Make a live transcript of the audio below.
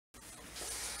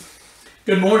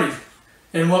Good morning,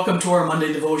 and welcome to our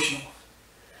Monday Devotional.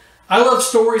 I love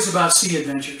stories about sea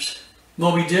adventures.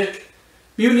 Moby Dick,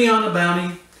 Mutiny on the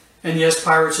Bounty, and yes,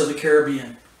 Pirates of the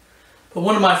Caribbean. But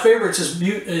one of my favorites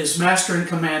is Master and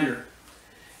Commander.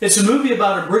 It's a movie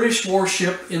about a British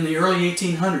warship in the early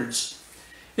 1800s.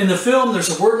 In the film,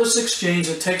 there's a wordless exchange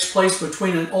that takes place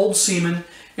between an old seaman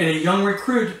and a young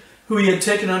recruit who he had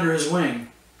taken under his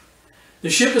wing. The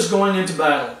ship is going into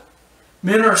battle.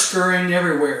 Men are scurrying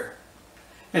everywhere.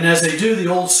 And as they do, the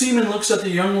old seaman looks at the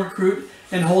young recruit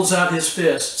and holds out his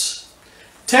fists.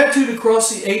 Tattooed across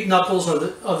the 8 knuckles of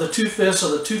the 2 fists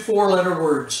are the 2 4-letter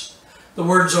words. The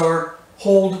words are,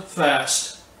 "Hold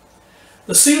fast."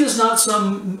 The scene is not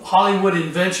some Hollywood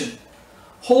invention.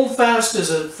 Hold fast is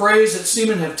a phrase that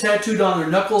seamen have tattooed on their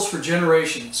knuckles for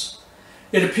generations.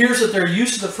 It appears that their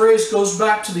use of the phrase goes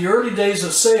back to the early days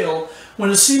of sail, when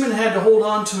a seaman had to hold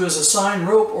on to his assigned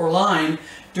rope or line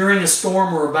during a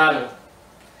storm or a battle.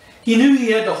 He knew he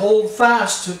had to hold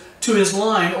fast to his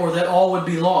line or that all would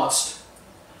be lost.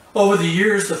 Over the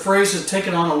years, the phrase has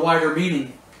taken on a wider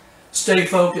meaning. Stay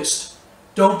focused.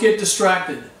 Don't get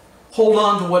distracted. Hold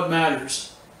on to what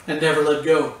matters and never let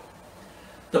go.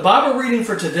 The Bible reading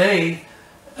for today,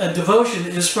 a devotion,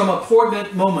 is from a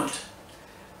poignant moment.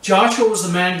 Joshua was the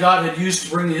man God had used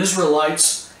to bring the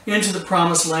Israelites into the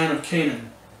promised land of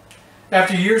Canaan.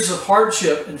 After years of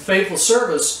hardship and faithful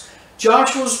service,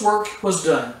 Joshua's work was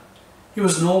done. He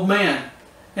was an old man,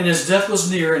 and his death was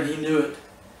near, and he knew it.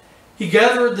 He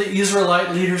gathered the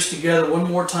Israelite leaders together one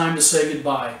more time to say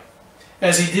goodbye.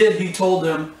 As he did, he told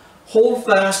them, "Hold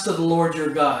fast to the Lord your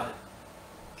God."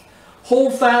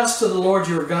 Hold fast to the Lord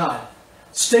your God.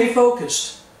 Stay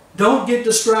focused. Don't get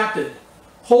distracted.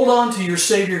 Hold on to your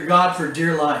Savior God for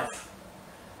dear life.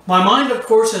 My mind, of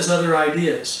course, has other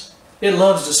ideas. It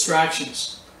loves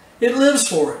distractions. It lives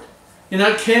for it. And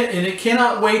it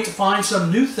cannot wait to find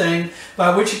some new thing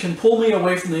by which it can pull me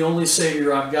away from the only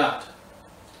Savior I've got.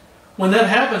 When that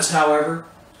happens, however,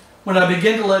 when I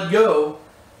begin to let go,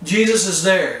 Jesus is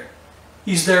there.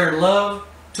 He's there in love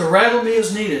to rattle me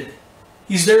as needed.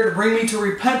 He's there to bring me to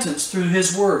repentance through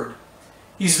His Word.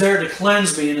 He's there to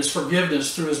cleanse me in His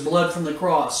forgiveness through His blood from the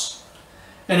cross.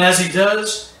 And as He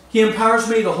does, He empowers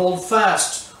me to hold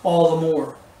fast all the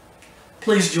more.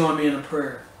 Please join me in a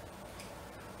prayer.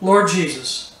 Lord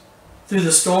Jesus, through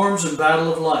the storms and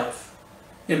battle of life,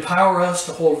 empower us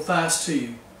to hold fast to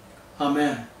You.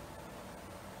 Amen.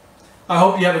 I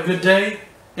hope you have a good day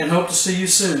and hope to see you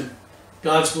soon.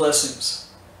 God's blessings.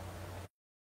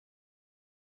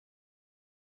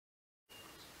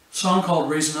 Song called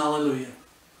Reason Hallelujah.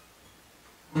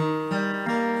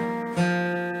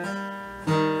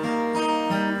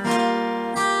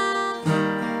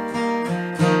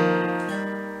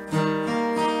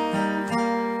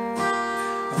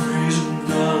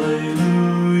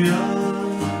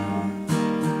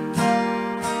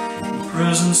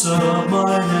 Presence of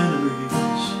my enemies,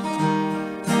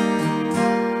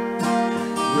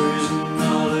 praising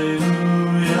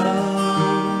hallelujah,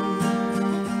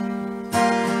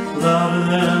 louder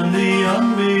than the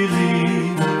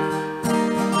unbelief,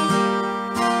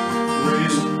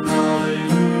 praising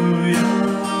hallelujah.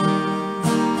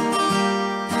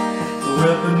 The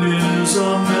weapon is a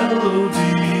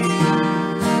melody,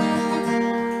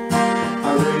 I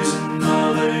raise in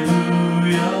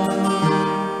hallelujah.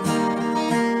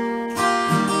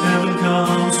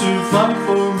 Comes to fight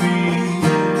for me.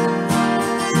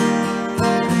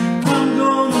 I'm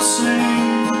gonna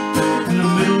sing in the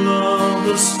middle of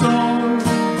the storm,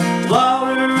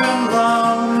 louder and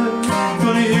louder,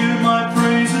 gonna hear my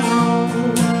praises roll.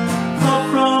 Up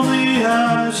from the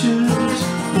ashes,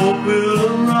 hope will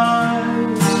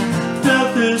arise.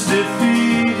 Death is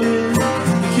defeated,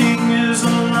 the King is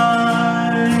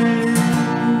alive.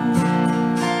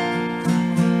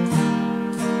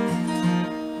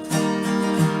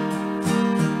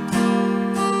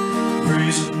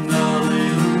 Praising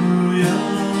hallelujah,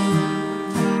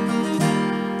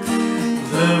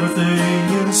 with everything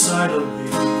inside of me.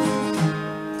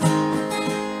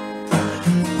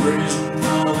 Praising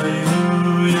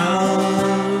hallelujah,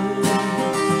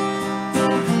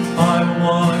 I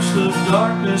watch the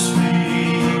darkness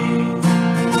flee.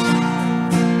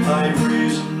 I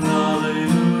praising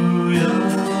hallelujah,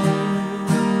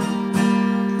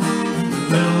 in the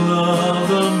middle of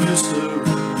the mystery.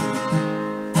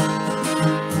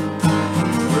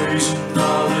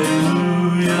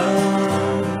 Hallelujah,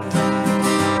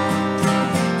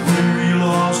 where you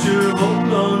lost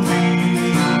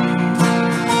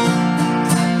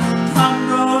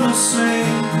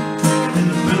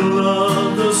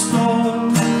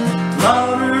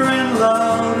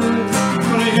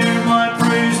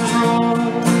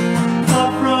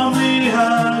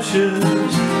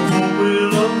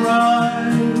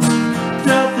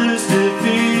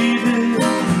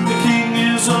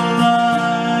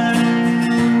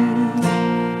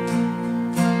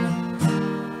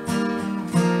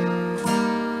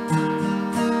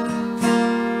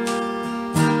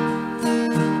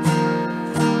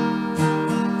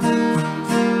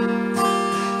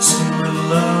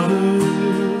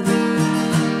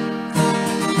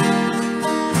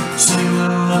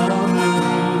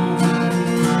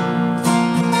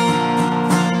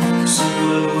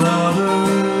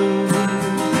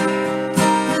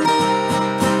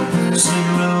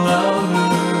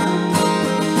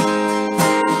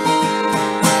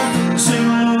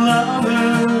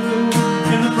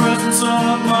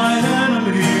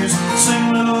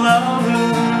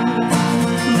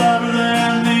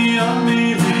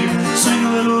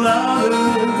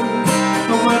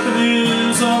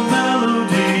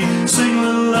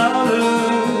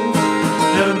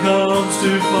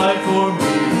to fight for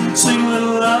me. Sing a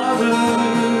little louder.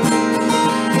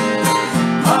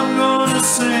 I'm gonna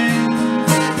sing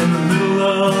in the middle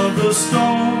of the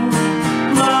storm,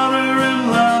 louder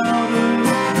and louder.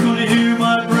 Gonna hear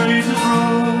my praises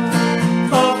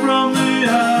roll up from the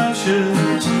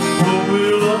ashes. Hope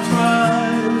will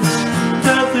uprise.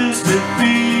 Death is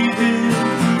defeated,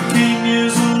 King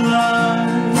is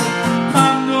alive.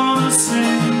 I'm gonna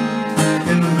sing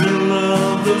in the middle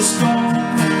of the storm,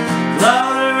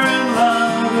 louder and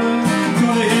louder.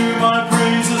 Gonna hear my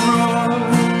praises roar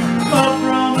up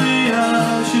from the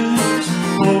ashes.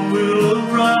 Hope will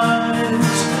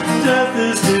arise. Death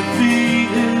is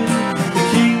defeated,